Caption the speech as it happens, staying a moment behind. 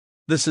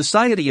The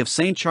Society of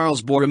St.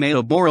 Charles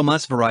Borromeo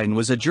Borromusverein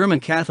was a German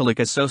Catholic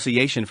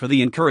association for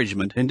the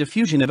encouragement and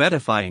diffusion of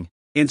edifying,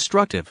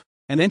 instructive,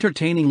 and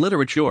entertaining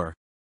literature.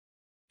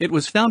 It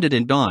was founded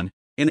in Bonn,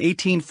 in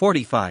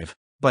 1845,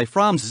 by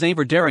Franz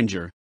Xaver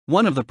Deringer,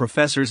 one of the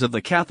professors of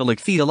the Catholic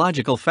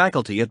Theological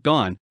Faculty at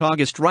Bonn,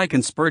 August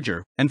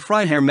Reichensperger, and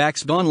Freiherr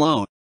Max von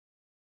Loen.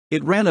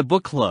 It ran a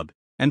book club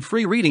and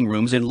free reading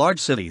rooms in large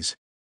cities.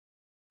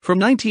 From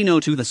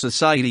 1902 the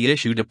Society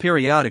issued a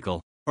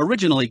periodical,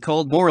 originally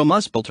called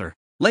Borromusblätter,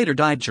 later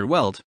Deutscher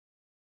Welt.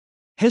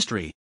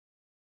 History.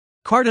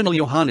 Cardinal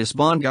Johannes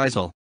von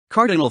Geisel,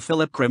 Cardinal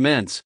Philipp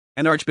Krementz,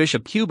 and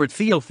Archbishop Hubert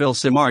Theophil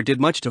Simar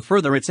did much to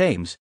further its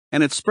aims,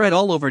 and it spread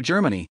all over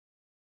Germany.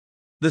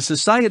 The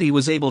Society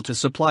was able to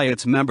supply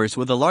its members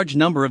with a large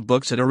number of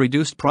books at a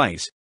reduced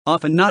price,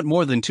 often not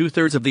more than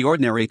 2/3 of the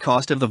ordinary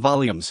cost of the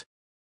volumes.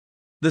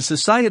 The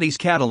Society's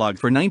catalogue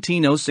for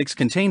 1906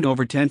 contained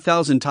over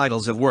 10,000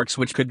 titles of works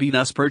which could be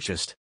thus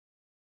purchased.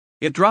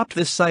 It dropped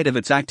this side of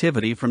its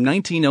activity from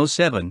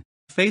 1907,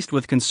 faced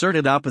with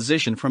concerted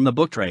opposition from the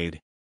book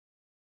trade.